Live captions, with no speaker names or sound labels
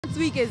Bronx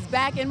Week is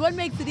back, and what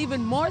makes it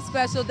even more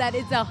special that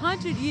it's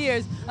 100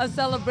 years of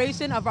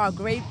celebration of our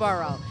great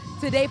borough.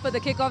 Today for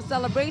the kickoff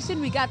celebration,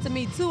 we got to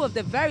meet two of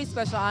the very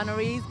special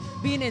honorees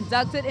being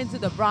inducted into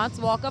the Bronx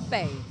Walk of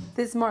Fame.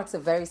 This marks a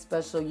very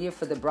special year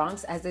for the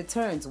Bronx as it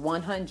turns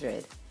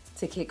 100.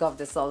 To kick off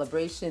the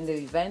celebration,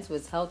 the event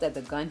was held at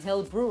the Gun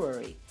Hill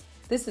Brewery.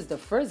 This is the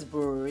first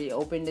brewery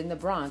opened in the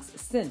Bronx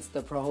since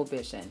the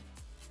Prohibition.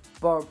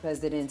 Borough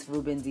President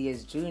Ruben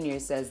Diaz Jr.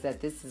 says that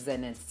this is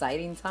an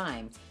exciting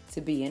time to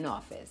be in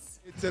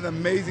office. It's an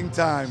amazing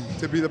time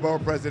to be the borough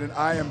president.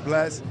 I am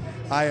blessed.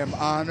 I am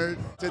honored.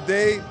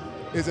 Today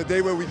is a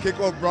day where we kick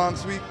off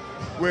Bronx Week,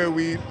 where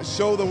we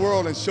show the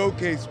world and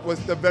showcase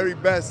what's the very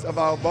best of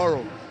our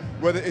borough,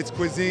 whether it's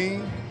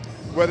cuisine,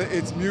 whether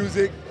it's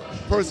music,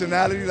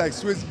 personality like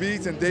Swiss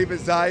Beats and David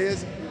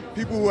Zayas,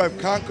 people who have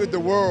conquered the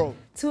world.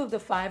 Two of the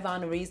 5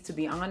 honorees to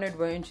be honored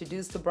were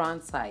introduced to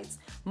Bronxites.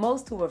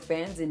 Most who were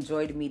fans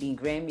enjoyed meeting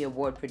Grammy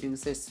Award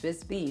producer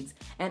Swiss Beats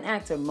and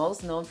actor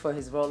most known for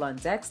his role on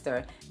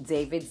Dexter,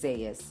 David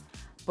Zayas.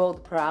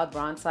 Both proud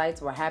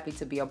Bronxites were happy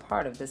to be a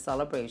part of the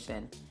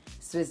celebration.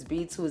 Swiss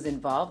Beats, who is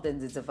involved in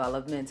the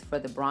development for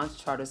the Bronx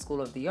Charter School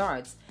of the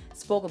Arts,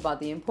 spoke about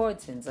the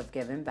importance of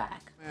giving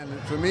back. Man,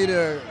 for me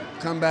to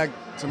come back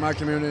to my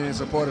community and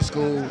support a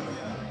school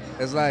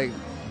is like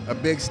a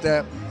big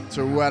step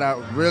to what I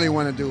really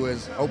want to do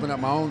is open up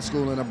my own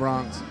school in the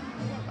Bronx.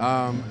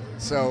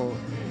 So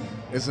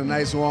it's a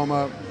nice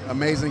warm-up,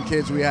 amazing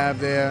kids we have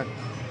there,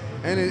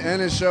 and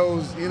it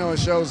shows, it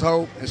shows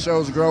hope, it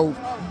shows growth,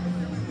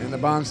 and the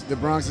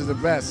Bronx is the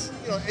best.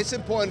 It's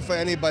important for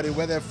anybody,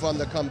 where they're from,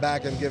 to come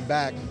back and give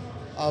back.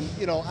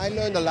 I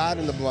learned a lot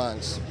in the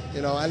Bronx.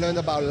 I learned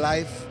about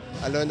life,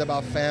 I learned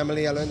about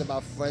family, I learned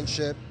about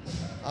friendship.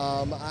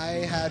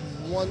 I had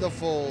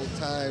wonderful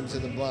times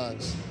in the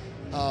Bronx.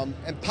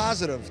 And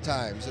positive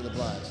times in the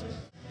Bronx.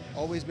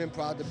 Always been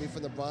proud to be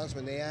from the Bronx.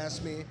 When they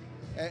ask me,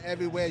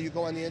 everywhere you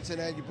go on the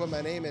internet, you put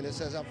my name in, it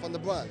says I'm from the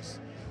Bronx.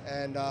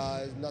 And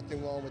there's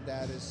nothing wrong with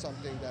that. It's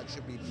something that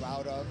should be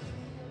proud of.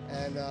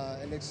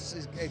 And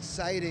it's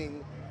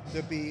exciting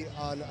to be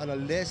on a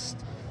list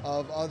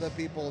of other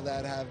people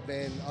that have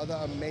been, other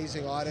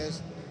amazing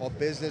artists or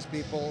business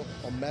people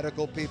or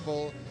medical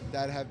people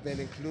that have been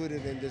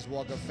included in this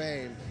Walk of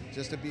Fame.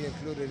 Just to be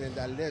included in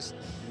that list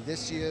in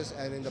this year's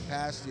and in the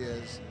past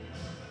years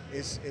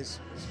is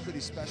pretty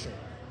special.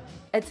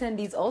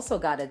 Attendees also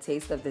got a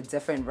taste of the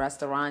different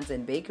restaurants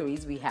and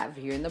bakeries we have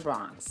here in the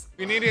Bronx.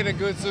 We needed a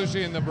good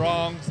sushi in the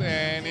Bronx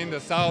and in the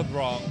South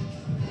Bronx.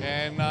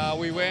 And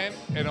we went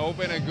and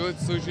opened a good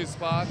sushi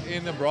spot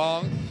in the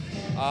Bronx.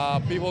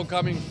 People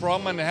coming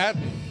from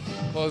Manhattan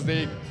because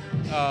they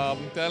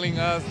telling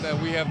us that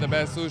we have the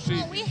best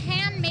sushi. We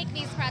hand make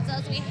these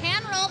pretzels. We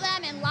hand roll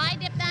them and lye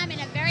dip them in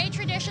a very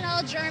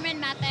traditional German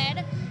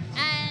method,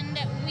 and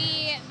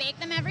we bake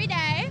them every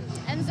day.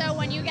 And so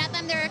when you get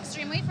them, they're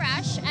extremely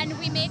fresh, and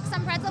we make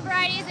some pretzel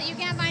varieties that you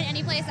can't find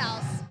anyplace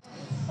else.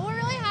 We're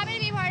really happy to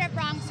be part of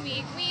Bronx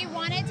Week. We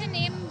wanted to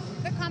name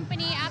the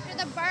company after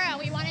the borough.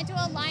 We wanted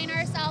to align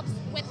ourselves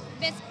with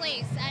this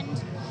place,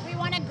 and we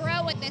want to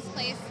grow with this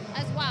place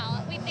as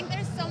well. We think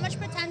there's so much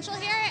potential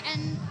here,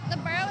 and the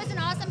borough is an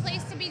awesome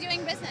place to be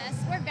doing business.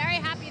 We're very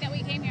happy that we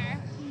came here.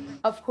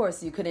 Of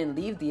course, you couldn't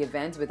leave the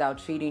event without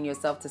treating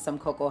yourself to some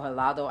Coco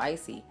Helado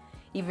icy.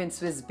 Even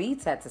Swiss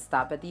Beats had to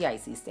stop at the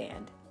icy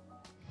stand.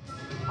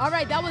 All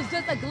right, that was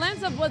just a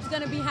glimpse of what's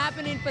going to be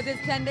happening for this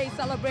 10-day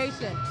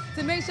celebration.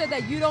 To make sure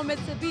that you don't miss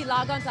a beat,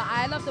 log on to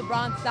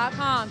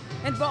ilovethebronx.com.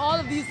 And for all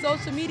of these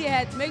social media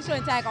heads, make sure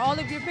and tag all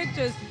of your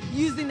pictures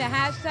using the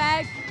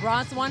hashtag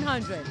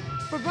Bronx100.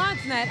 For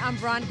BronxNet, I'm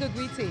Veronica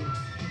Guiti.